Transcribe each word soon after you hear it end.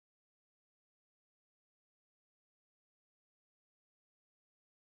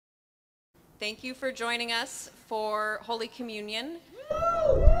Thank you for joining us for Holy Communion.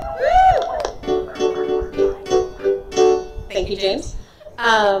 Thank you, James.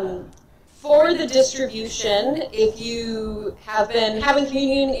 For the distribution, if you have been having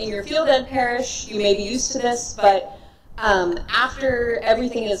communion in your field ed parish, you may be used to this, but after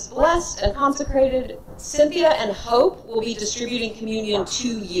everything is blessed and consecrated, Cynthia and Hope will be distributing communion to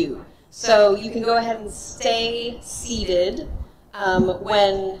you. So you can go ahead and stay seated.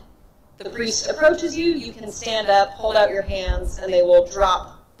 When the priest approaches you, you can stand up, hold out your hands, and they will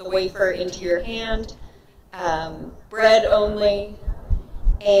drop the wafer into your hand. Bread only,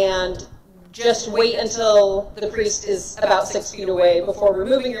 and just wait until the priest is about 6 feet away before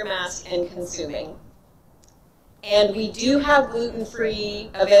removing your mask and consuming. And we do have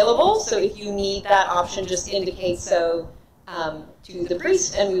gluten-free available, so if you need that option, just indicate so to the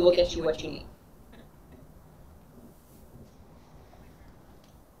priest, and we will get you what you need.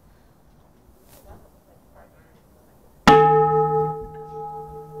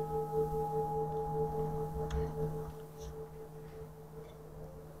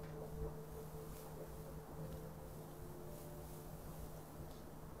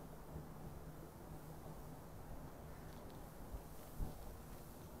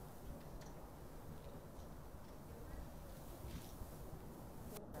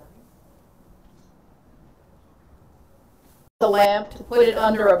 The lamp to put it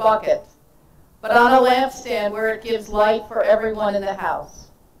under a bucket, but on a lampstand where it gives light for everyone in the house.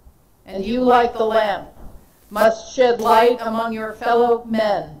 And you, like the lamp, must shed light among your fellow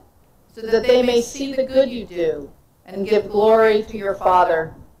men, so that they may see the good you do and give glory to your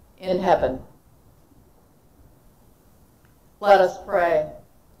Father in heaven. Let us pray.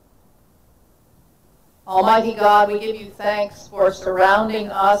 Almighty God, we give you thanks for surrounding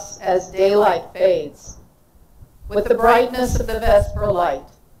us as daylight fades with the brightness of the Vesper light.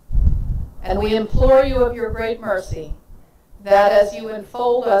 And we implore you of your great mercy, that as you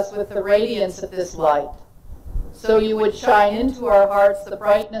enfold us with the radiance of this light, so you would shine into our hearts the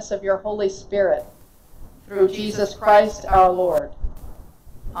brightness of your Holy Spirit, through Jesus Christ our Lord.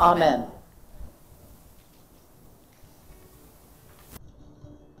 Amen.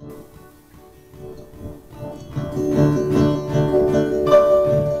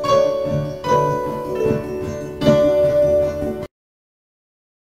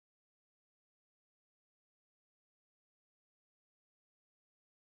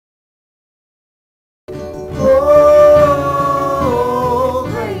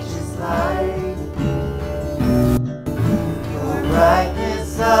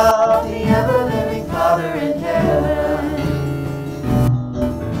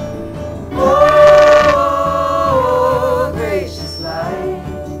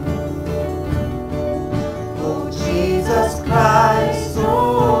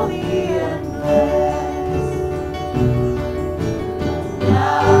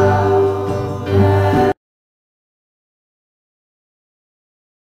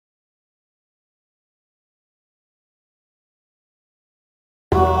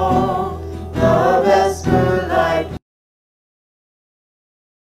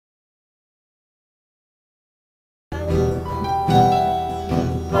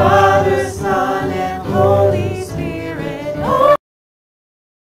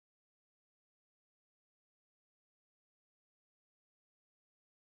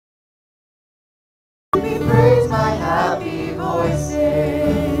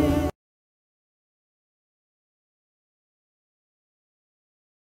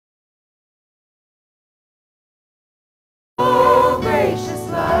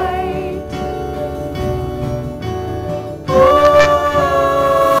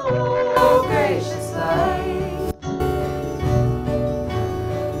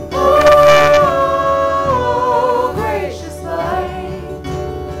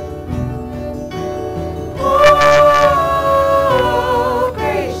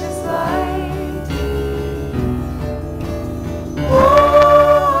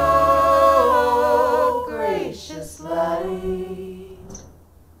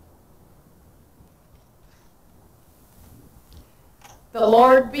 The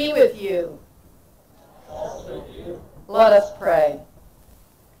Lord be with you. Let us pray.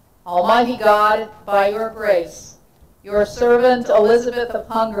 Almighty God, by your grace, your servant Elizabeth of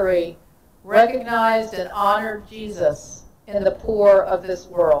Hungary recognized and honored Jesus in the poor of this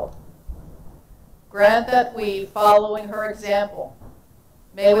world. Grant that we, following her example,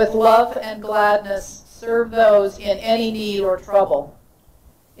 may with love and gladness serve those in any need or trouble,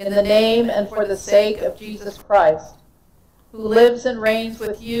 in the name and for the sake of Jesus Christ, who lives and reigns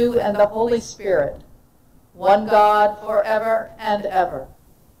with you and the Holy Spirit, one God forever and ever.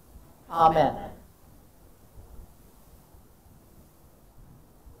 Amen.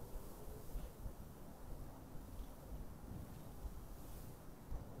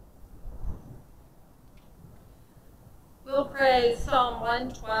 We'll pray Psalm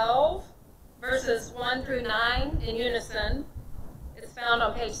 112, verses 1 through 9 in unison. It's found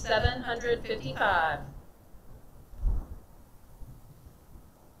on page 755.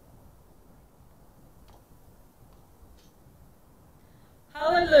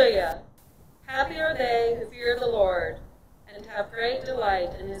 Hallelujah! Happy are they who fear the Lord and have great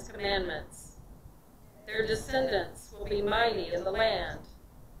delight in his commandments. Their descendants will be mighty in the land.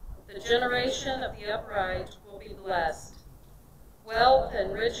 The generation of the upright will be blessed. Wealth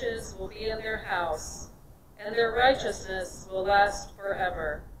and riches will be in their house, and their righteousness will last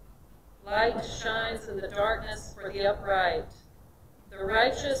forever. Light shines in the darkness for the upright. The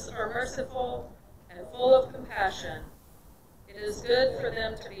righteous are merciful and full of compassion. It is good for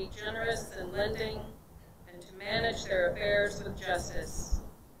them to be generous in lending and to manage their affairs with justice,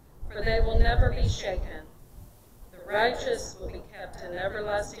 for they will never be shaken. The righteous will be kept in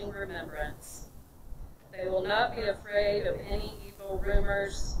everlasting remembrance. They will not be afraid of any evil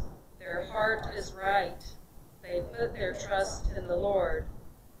rumors. Their heart is right. They put their trust in the Lord.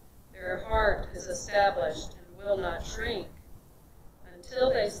 Their heart is established and will not shrink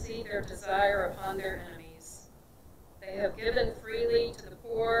until they see their desire upon their enemies. They have given freely to the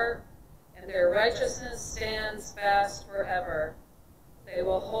poor, and their righteousness stands fast forever. They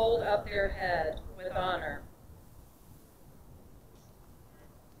will hold up their head with honor.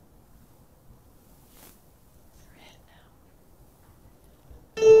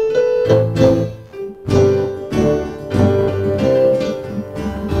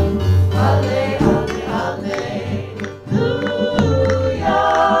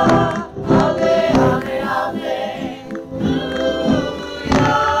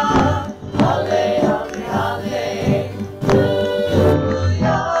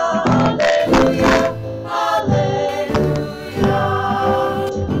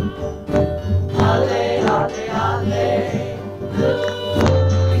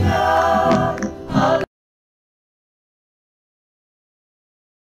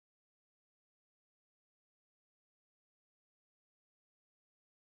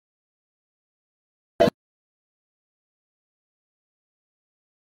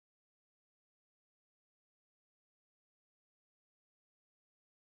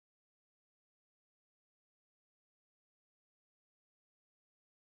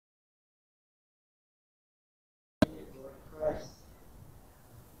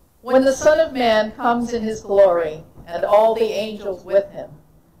 When the Son of Man comes in his glory, and all the angels with him,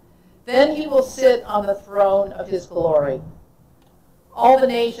 then he will sit on the throne of his glory. All the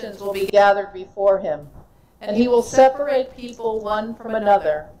nations will be gathered before him, and he will separate people one from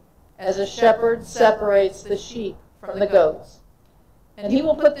another, as a shepherd separates the sheep from the goats. And he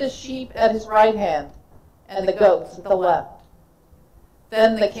will put the sheep at his right hand, and the goats at the left.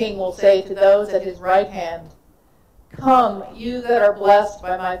 Then the king will say to those at his right hand, "Come, you that are blessed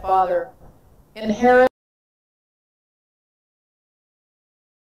by my Father, inherit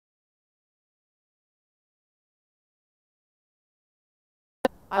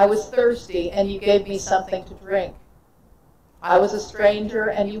I was thirsty, and you gave me something to drink. I was a stranger,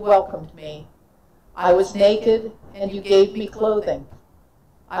 and you welcomed me. I was naked, and you gave me clothing.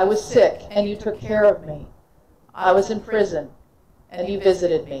 I was sick, and you took care of me. I was in prison, and you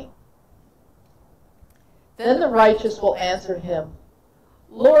visited me." Then the righteous will answer him,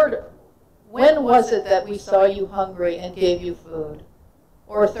 "Lord, when was it that we saw you hungry and gave you food,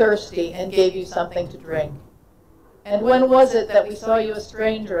 or thirsty and gave you something to drink? And when was it that we saw you a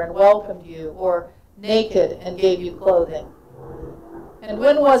stranger and welcomed you, or naked and gave you clothing? And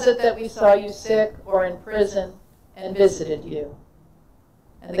when was it that we saw you sick or in prison and visited you?"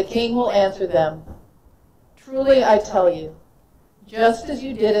 And the king will answer them, "Truly I tell you, just as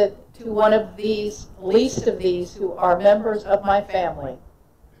you did it to one of these, least of these who are members of my family,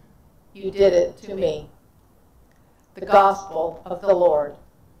 you did it to me." The Gospel of the Lord.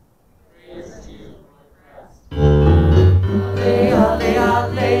 Praise to you, Christ. Alle, alle,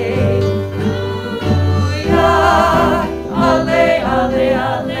 alleluia. Alle, alle,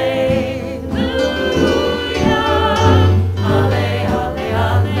 alleluia. Alle, alle,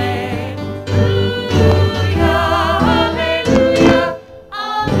 alleluia. Alleluia.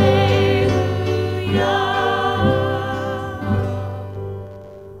 Alleluia.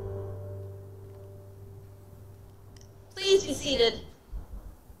 Please be seated.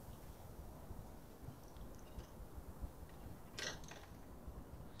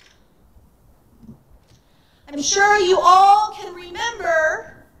 I'm sure you all can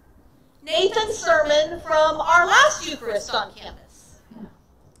remember Nathan's sermon from our last Eucharist on campus.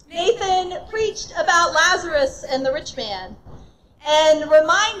 Nathan preached about Lazarus and the rich man and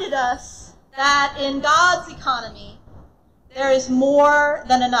reminded us that in God's economy, there is more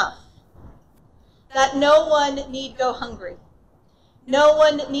than enough, that no one need go hungry. No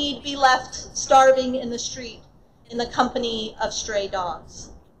one need be left starving in the street in the company of stray dogs.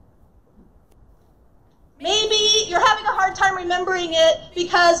 Maybe you're having a hard time remembering it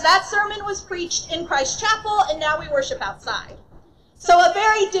because that sermon was preached in Christ Chapel and now we worship outside. So a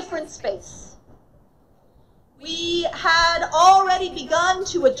very different space. We had already begun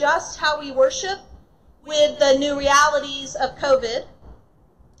to adjust how we worship with the new realities of COVID.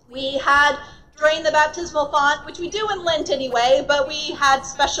 We had drained the baptismal font, which we do in Lent anyway, but we had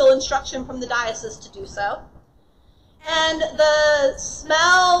special instruction from the diocese to do so. And the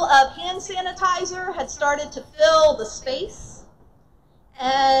smell of hand sanitizer had started to fill the space.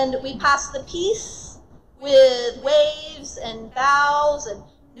 And we passed the peace with waves and bows and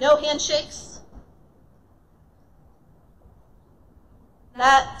no handshakes.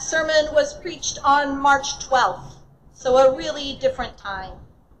 That sermon was preached on March 12th, so a really different time.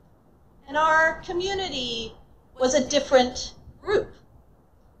 And our community was a different group.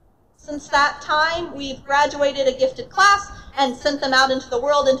 Since that time, we've graduated a gifted class and sent them out into the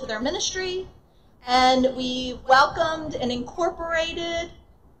world, into their ministry. And we've welcomed and incorporated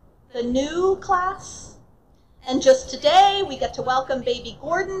the new class. And just today, we get to welcome baby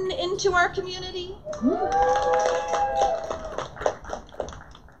Gordon into our community.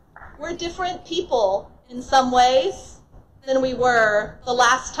 We're different people in some ways than we were the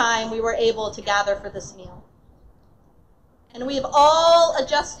last time we were able to gather for this meal. And we've all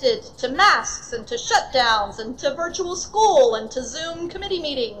adjusted to masks and to shutdowns and to virtual school and to Zoom committee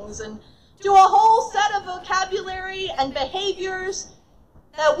meetings and to a whole set of vocabulary and behaviors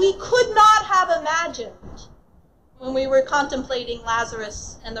that we could not have imagined when we were contemplating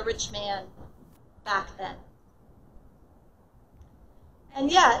Lazarus and the rich man back then.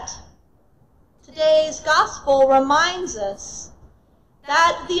 And yet, today's gospel reminds us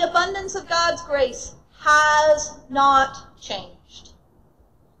that the abundance of God's grace has not changed.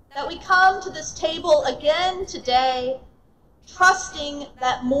 That we come to this table again today, trusting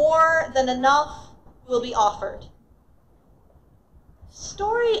that more than enough will be offered. The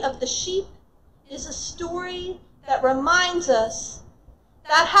story of the sheep is a story that reminds us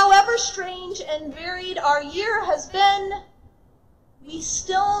that however strange and varied our year has been, we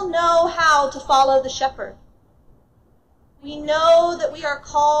still know how to follow the shepherd. We know that we are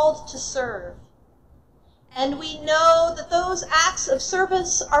called to serve. And we know that those acts of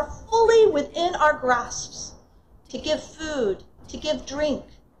service are fully within our grasps, to give food, to give drink,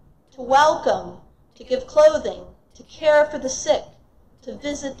 to welcome, to give clothing, to care for the sick, to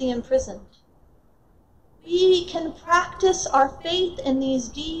visit the imprisoned. We can practice our faith in these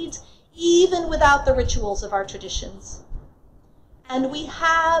deeds even without the rituals of our traditions. And we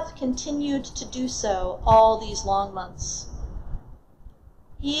have continued to do so all these long months.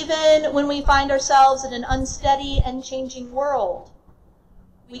 Even when we find ourselves in an unsteady and changing world,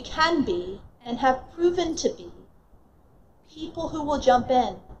 we can be, and have proven to be, people who will jump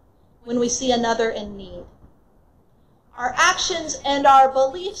in when we see another in need. Our actions and our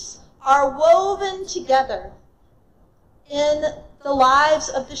beliefs are woven together in the lives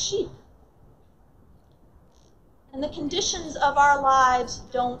of the sheep. And the conditions of our lives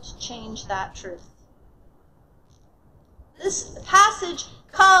don't change that truth. This passage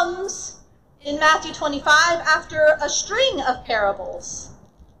comes in Matthew 25 after a string of parables.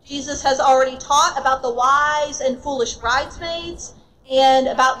 Jesus has already taught about the wise and foolish bridesmaids and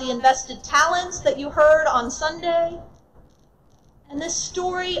about the invested talents that you heard on Sunday. And this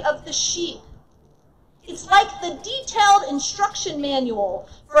story of the sheep, it's like the detailed instruction manual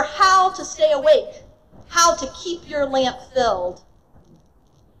for how to stay awake, how to keep your lamp filled,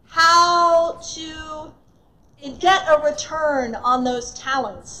 how to get a return on those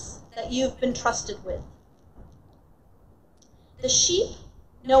talents that you've been trusted with. The sheep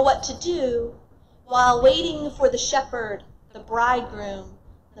know what to do while waiting for the shepherd, the bridegroom,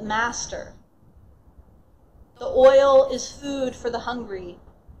 the master. The oil is food for the hungry,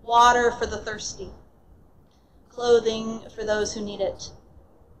 water for the thirsty, clothing for those who need it.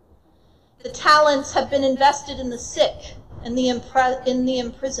 The talents have been invested in the sick and the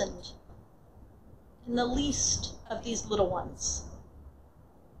imprisoned, in the least of these little ones.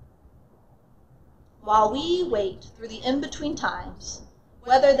 While we wait through the in-between times,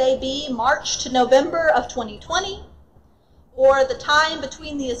 whether they be March to November of 2020, or the time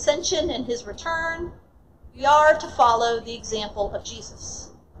between the Ascension and his return, we are to follow the example of Jesus.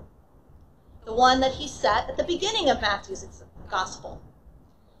 the one that he set at the beginning of Matthew's gospel,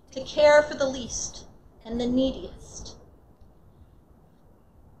 to care for the least and the neediest.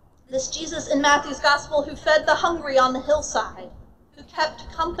 This Jesus in Matthew's gospel who fed the hungry on the hillside, who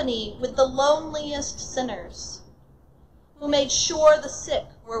kept company with the loneliest sinners, who made sure the sick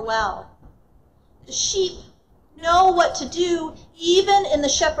were well. The sheep know what to do even in the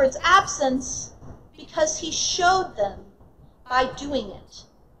shepherd's absence because he showed them by doing it.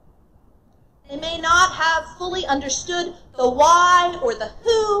 They may not have fully understood the why or the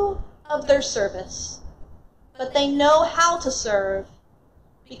who of their service, but they know how to serve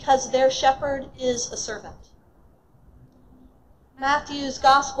because their shepherd is a servant. Matthew's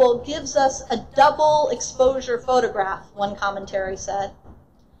gospel gives us a double exposure photograph, one commentary said,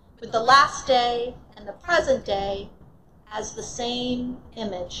 with the last day and the present day as the same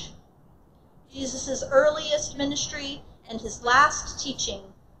image. Jesus' earliest ministry and his last teaching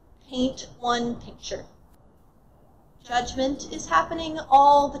paint one picture. Judgment is happening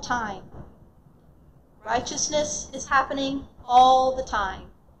all the time. Righteousness is happening all the time.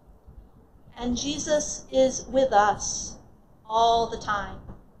 And Jesus is with us all the time.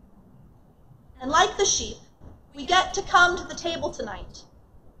 And like the sheep, we get to come to the table tonight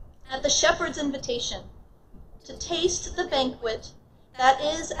at the shepherd's invitation to taste the banquet that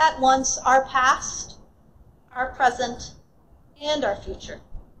is at once our past, our present, and our future.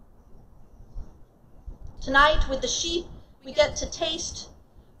 Tonight, with the sheep, we get to taste,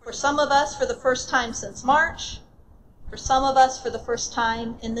 for some of us for the first time since March, for some of us for the first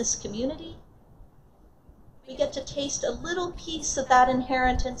time in this community. We get to taste a little piece of that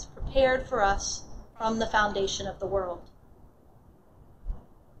inheritance prepared for us from the foundation of the world.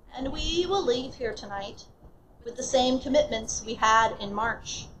 And we will leave here tonight with the same commitments we had in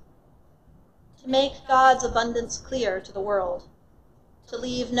March: to make God's abundance clear to the world, to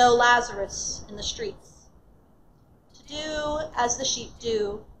leave no Lazarus in the streets, to do as the sheep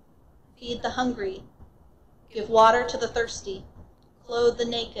do, feed the hungry, give water to the thirsty, clothe the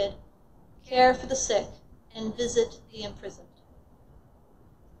naked, care for the sick, and visit the imprisoned.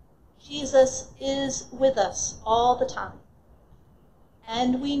 Jesus is with us all the time,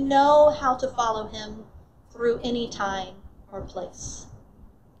 and we know how to follow him through any time or place.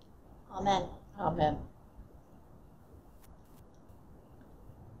 Amen. Amen.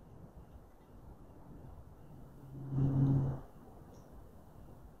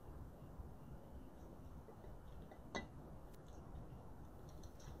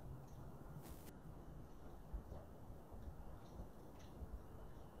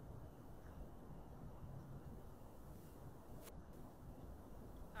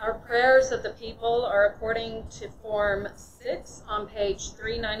 Our prayers of the people are according to Form 6 on page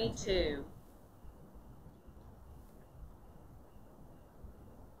 392.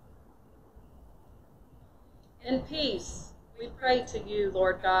 In peace, we pray to you,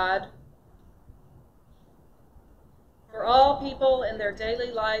 Lord God, for all people in their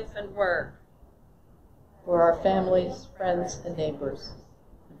daily life and work, For our families, friends, and neighbors,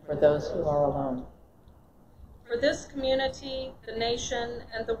 and for those who are alone. for this community, the nation,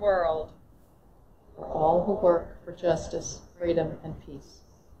 and the world, For all who work for justice, freedom, and peace.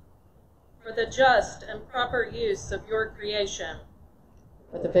 for the just and proper use of your creation,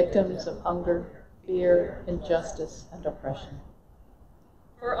 For the victims of hunger, fear, injustice, and oppression.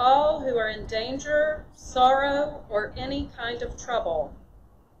 for all who are in danger, sorrow, or any kind of trouble,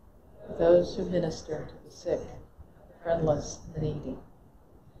 For those who minister to the sick, the friendless, and the needy.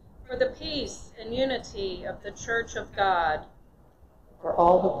 for the peace and unity of the Church of God, For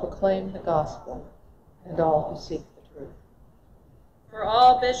all who proclaim the gospel, and all who seek the truth. for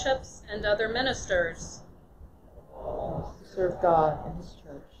all bishops and other ministers. All who serve God and his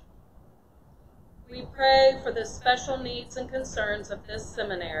church. We pray for the special needs and concerns of this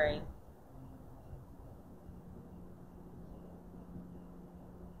seminary.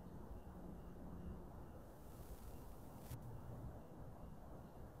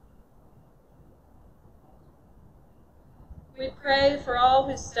 We pray for all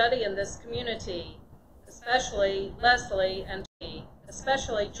who study in this community, especially Leslie and me,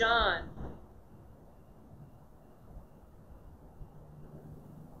 especially John.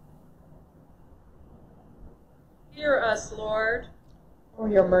 Hear us, Lord. For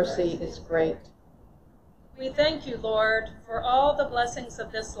your mercy is great. We thank you, Lord, for all the blessings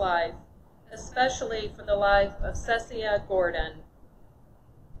of this life, especially for the life of Cecia Gordon.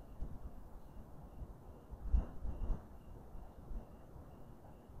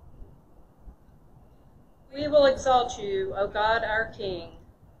 We will exalt you, O God, our King.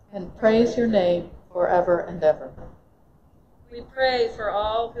 And praise your name forever and ever. We pray for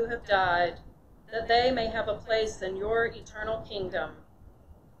all who have died, that they may have a place in your eternal kingdom.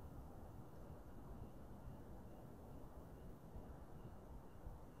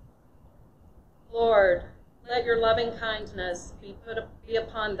 Lord, let your loving kindness be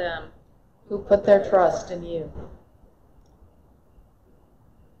upon them who put their trust in you.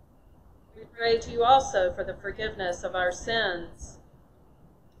 We pray to you also for the forgiveness of our sins.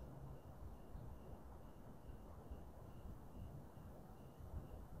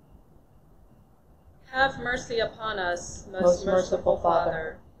 Have mercy upon us, most merciful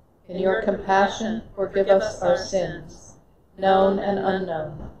Father. In your compassion, forgive us our sins, known and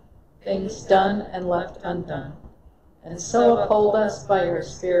unknown, things done and left undone, and so uphold us by your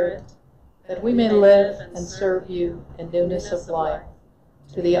Spirit, that we may live and serve you in newness of life,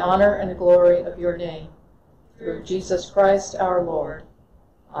 to the honor and glory of your name, through Jesus Christ our Lord.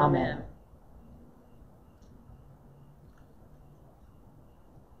 Amen.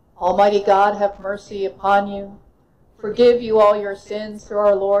 Almighty God, have mercy upon you, forgive you all your sins through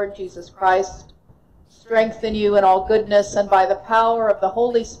our Lord Jesus Christ, strengthen you in all goodness, and by the power of the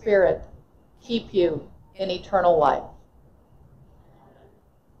Holy Spirit, keep you in eternal life.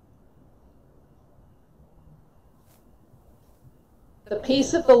 The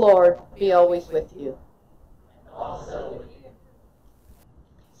peace of the Lord be always with you. Also with you.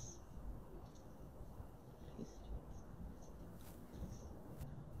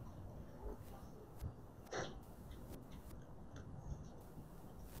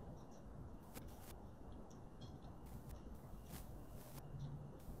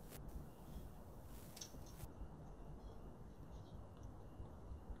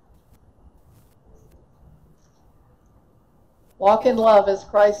 Walk in love as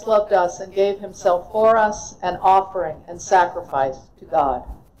Christ loved us and gave himself for us, an offering and sacrifice to God.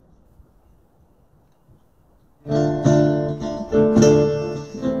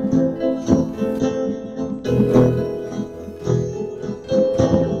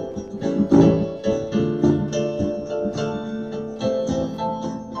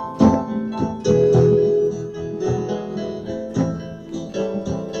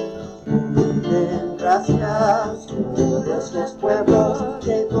 Gracias, todos los pueblos,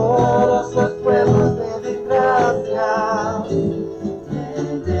 que todos los pueblos te den gracias.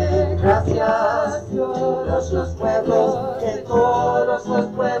 Den gracias, todos los pueblos, que todos los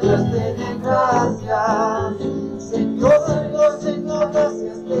pueblos te den gracias. Señor, Señor, Señor,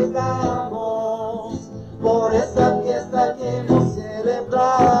 gracias te damos por esta fiesta que hemos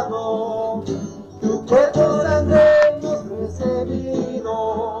celebrado. Tu cuerpo sangre hemos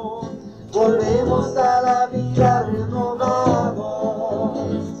recibido. Volvemos a la vida renovados.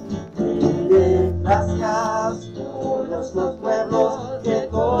 Den gracias todos los pueblos, que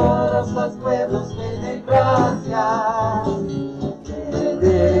todos los pueblos te den gracias.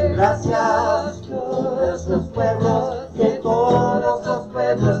 Den gracias todos los pueblos, que todos los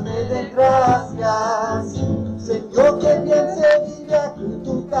pueblos te den gracias. Señor, que bien se vive aquí en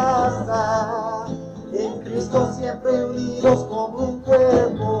tu casa, en Cristo siempre unidos como un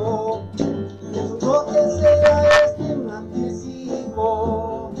cuerpo. No que sea este un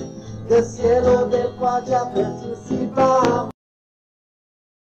anticipo del cielo del cual ya participamos.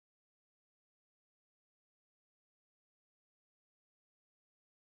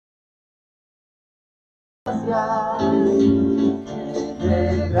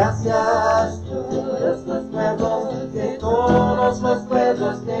 Gracias, todos los pueblos, que todos los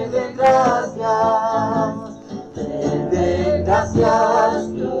pueblos te den gracias. Den gracias,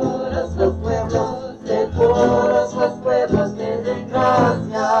 todos los pueblos, que todos los pueblos te den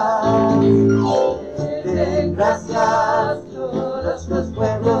gracias. Den gracias, todos los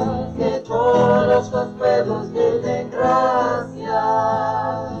pueblos, que todos los pueblos te den gracias.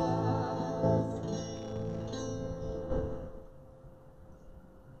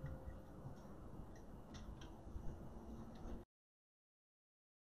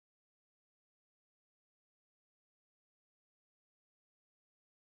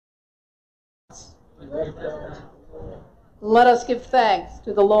 Let us give thanks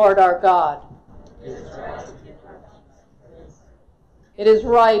to the Lord our God. It is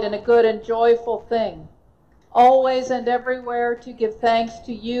right and a good and joyful thing, always and everywhere, to give thanks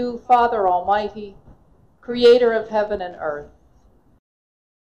to you, Father Almighty, Creator of heaven and earth.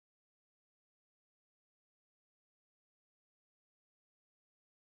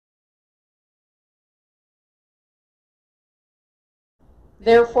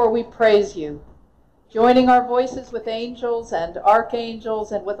 Therefore we praise you, joining our voices with angels and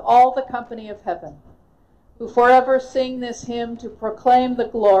archangels and with all the company of heaven, who forever sing this hymn to proclaim the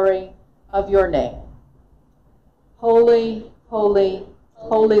glory of your name. Holy, holy,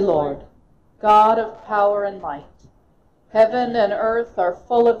 holy Lord, God of power and might. Heaven and earth are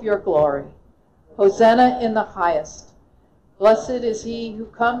full of your glory. Hosanna in the highest. Blessed is he who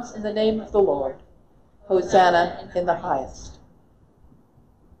comes in the name of the Lord. Hosanna in the highest.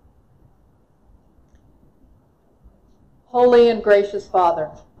 Holy and gracious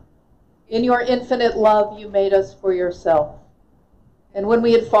Father, in your infinite love you made us for yourself. And when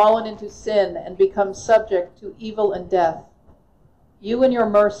we had fallen into sin and become subject to evil and death, you in your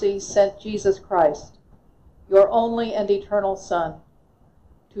mercy sent Jesus Christ, your only and eternal Son,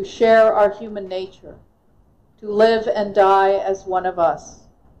 to share our human nature, to live and die as one of us,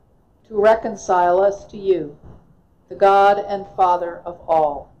 to reconcile us to you, the God and Father of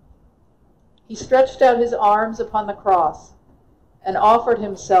all. He stretched out his arms upon the cross and offered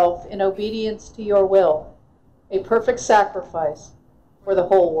himself in obedience to your will, a perfect sacrifice for the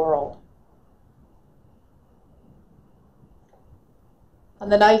whole world. On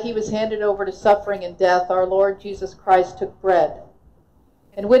the night he was handed over to suffering and death, our Lord Jesus Christ took bread,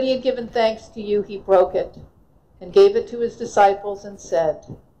 and when he had given thanks to you, he broke it and gave it to his disciples and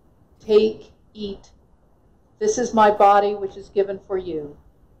said, "Take, eat. This is my body which is given for you.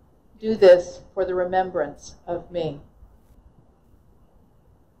 Do this for the remembrance of me."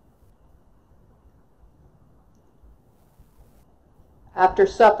 After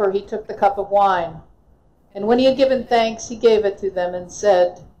supper, he took the cup of wine, and when he had given thanks, he gave it to them and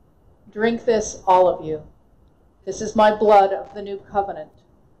said, "Drink this, all of you. This is my blood of the new covenant,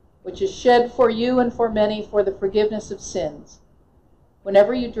 which is shed for you and for many for the forgiveness of sins.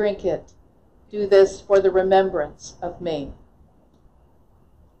 Whenever you drink it, do this for the remembrance of me."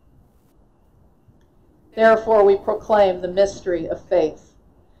 Therefore, we proclaim the mystery of faith.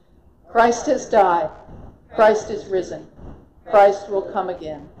 Christ has died. Christ is risen. Christ will come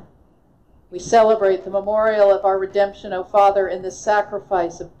again. We celebrate the memorial of our redemption, O Father, in this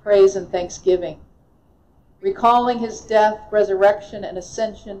sacrifice of praise and thanksgiving. Recalling his death, resurrection, and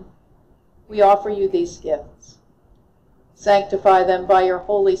ascension, we offer you these gifts. Sanctify them by your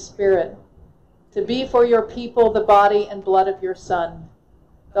Holy Spirit, to be for your people the body and blood of your Son,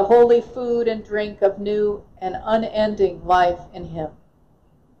 the holy food and drink of new and unending life in him.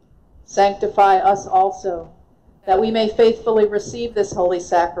 Sanctify us also, that we may faithfully receive this holy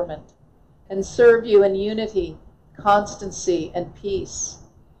sacrament and serve you in unity, constancy, and peace.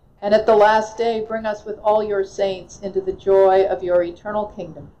 And at the last day, bring us with all your saints into the joy of your eternal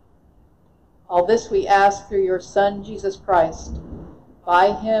kingdom. All this we ask through your Son, Jesus Christ,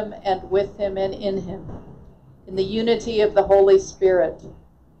 by him and with him and in him, in the unity of the Holy Spirit.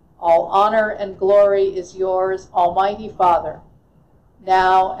 All honor and glory is yours, Almighty Father,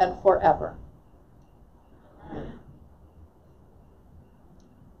 now and forever.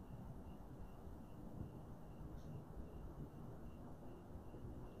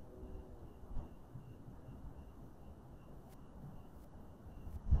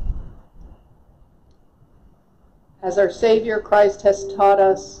 As our Savior Christ has taught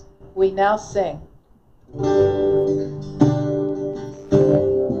us, we now sing.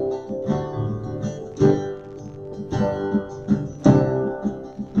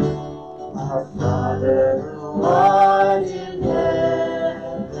 Our Father who art in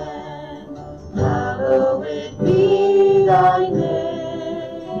heaven, hallowed be thy name.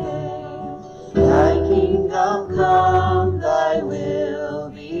 Thy kingdom come, thy will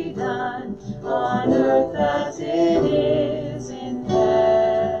be done, on earth as it is in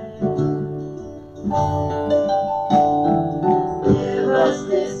heaven. Give us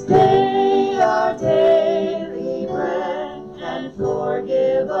this day our daily bread, and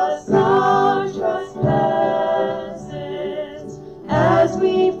forgive us our trespasses, as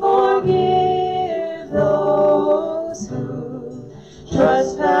we forgive those who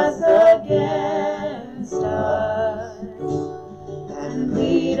trespass against us. And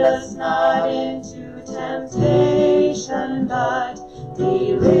lead us not into temptation, but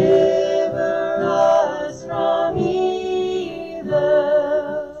deliver us from evil.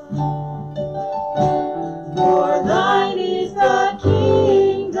 For thine is the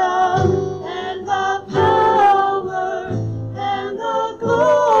kingdom, and the power, and the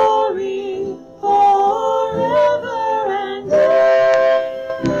glory, forever and ever.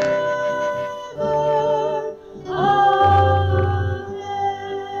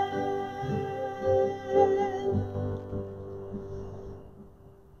 Amen.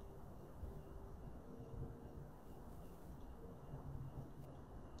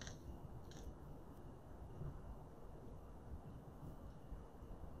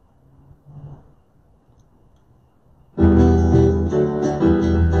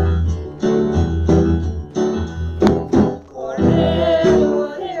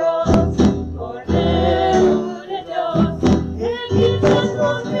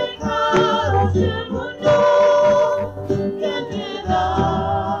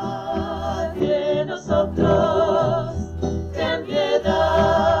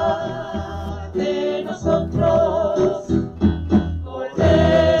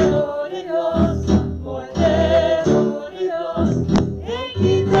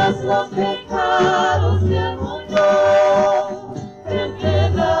 quitas los pecados del mundo, ten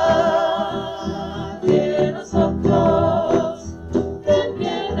piedad de nosotros, ten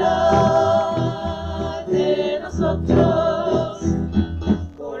piedad de nosotros.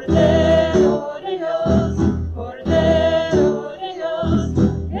 Cordero de Dios,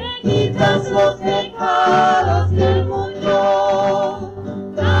 que quitas los pecados del mundo,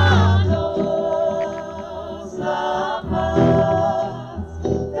 danos la paz,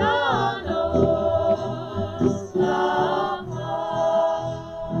 danos la paz.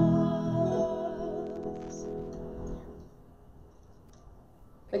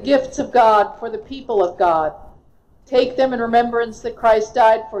 The gifts of God for the people of God. Take them in remembrance that Christ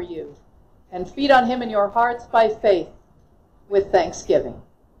died for you, and feed on him in your hearts by faith with thanksgiving.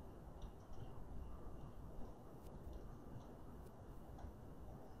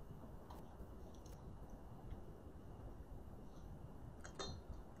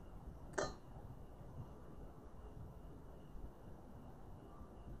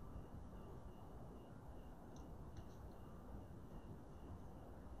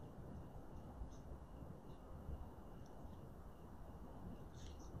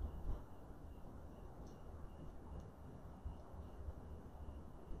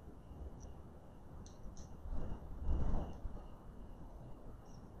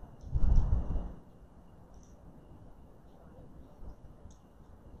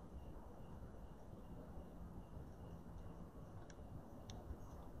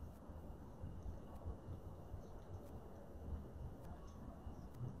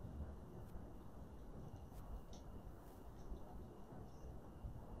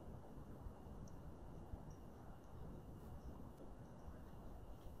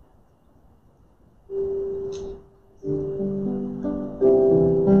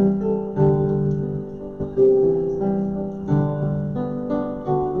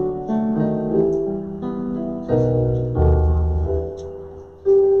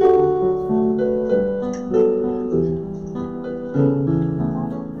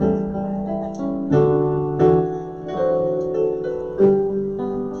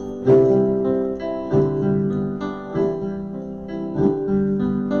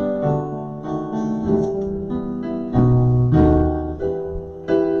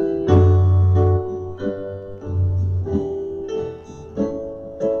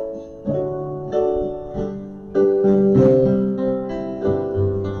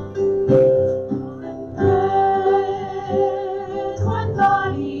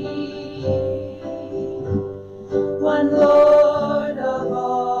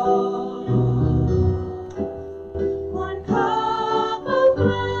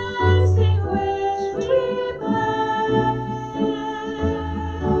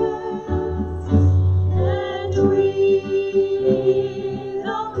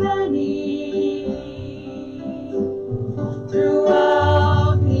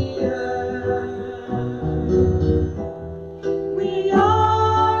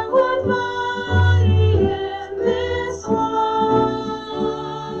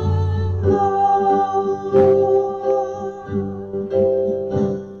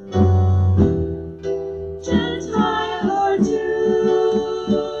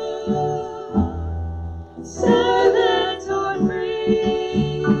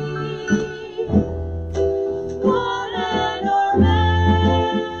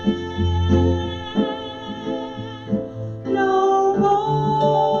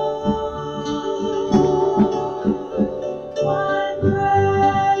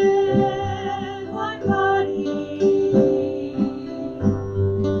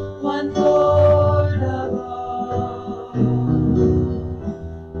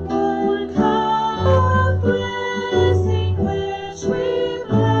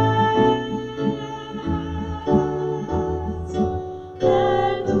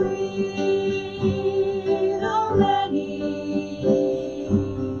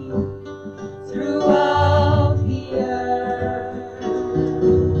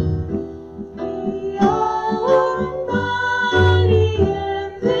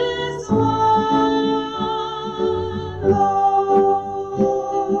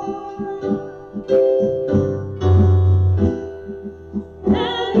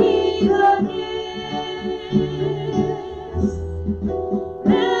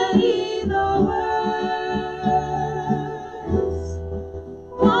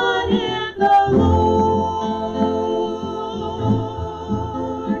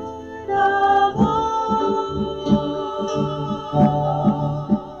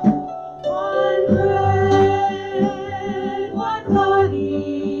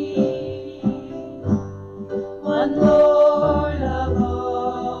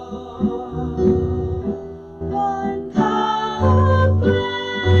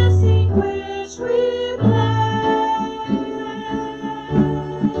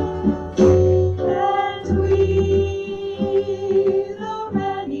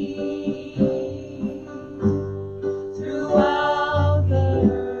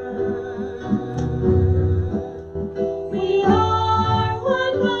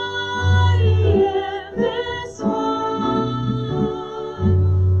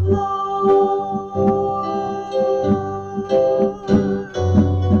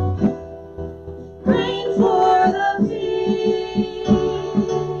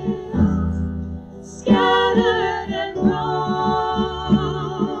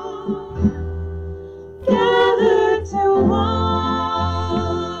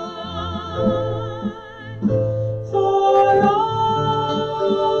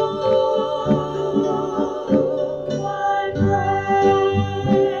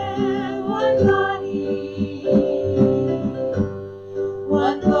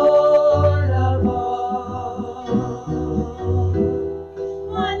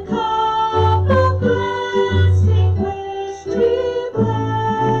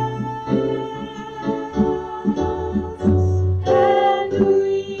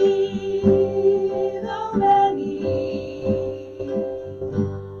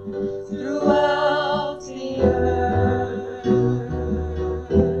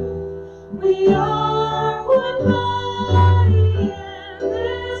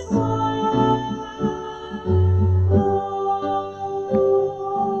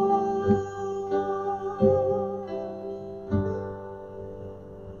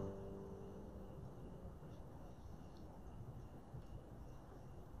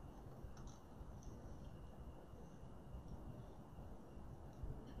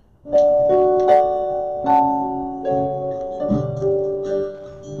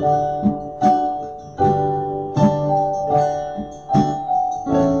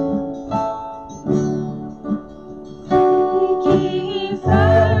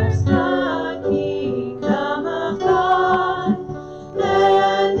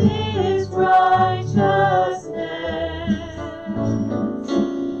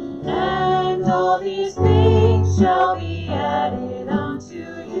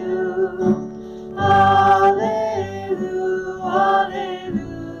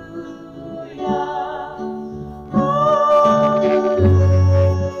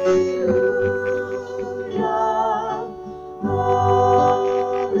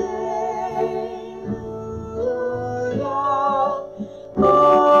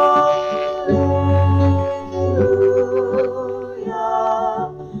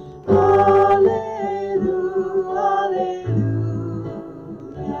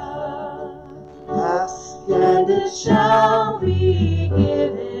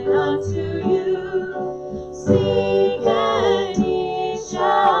 given unto you. Seek and ye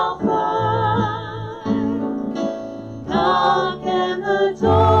shall find. Knock and the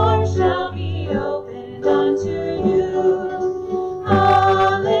door shall be opened unto you.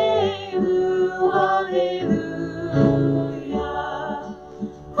 Hallelujah, hallelujah.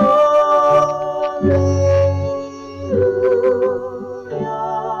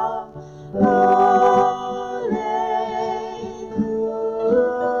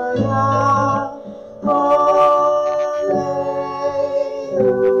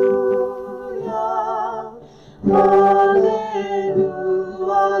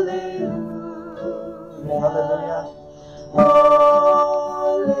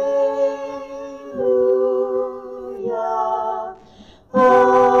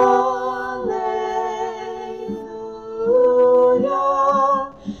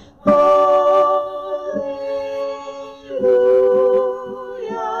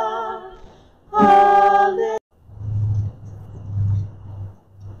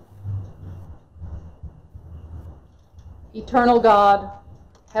 Eternal God,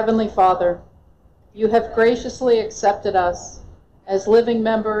 Heavenly Father, you have graciously accepted us as living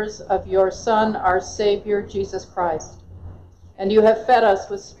members of your Son, our Savior, Jesus Christ, and you have fed us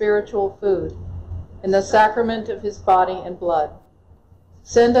with spiritual food in the sacrament of his body and blood.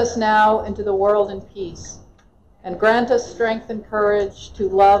 Send us now into the world in peace, and grant us strength and courage to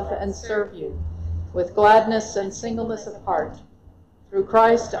love and serve you with gladness and singleness of heart, through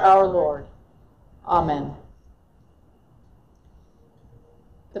Christ our Lord. Amen.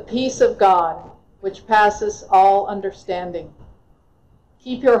 The peace of God, which passes all understanding,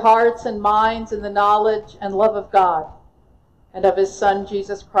 keep your hearts and minds in the knowledge and love of God and of his Son,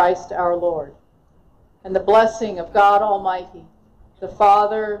 Jesus Christ our Lord. And the blessing of God Almighty, the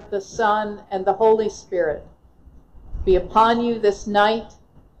Father, the Son, and the Holy Spirit be upon you this night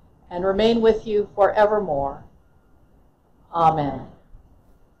and remain with you forevermore. Amen.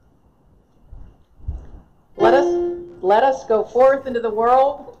 Let us go forth into the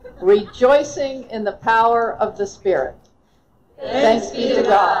world, rejoicing in the power of the Spirit. Thanks be to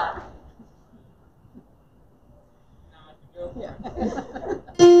God.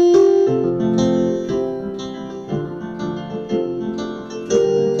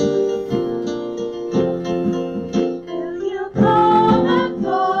 Will you come and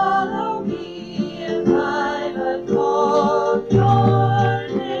follow me if I but call your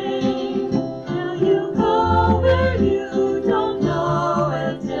name? Will you go where you don't know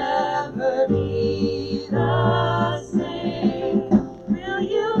and never be the same? Will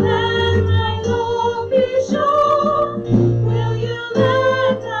you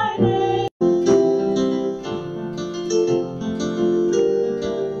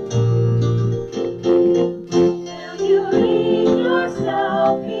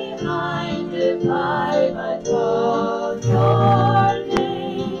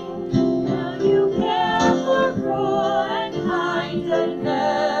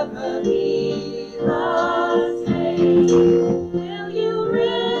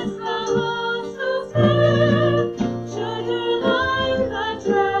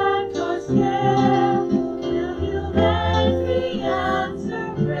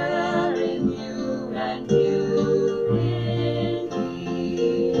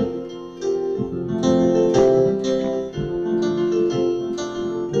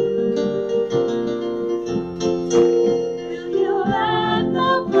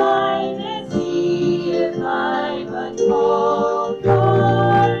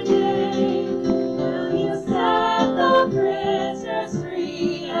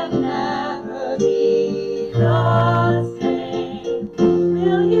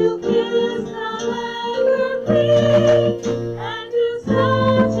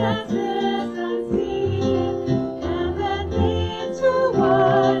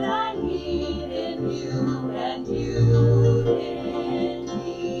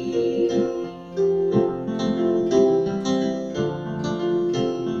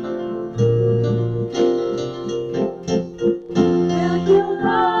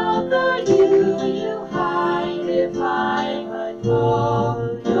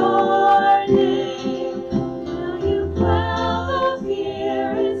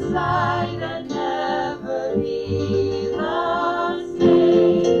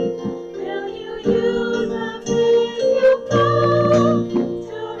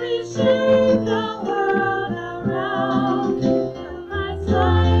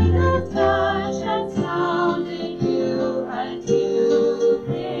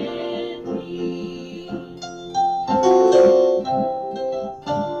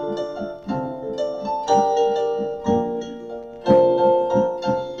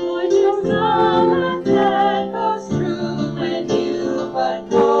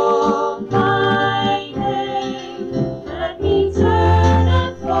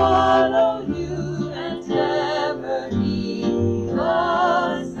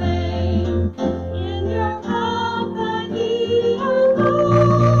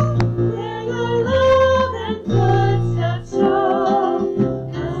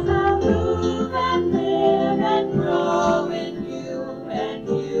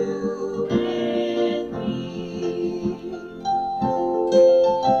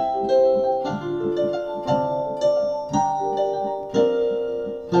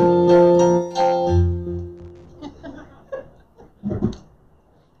Lord.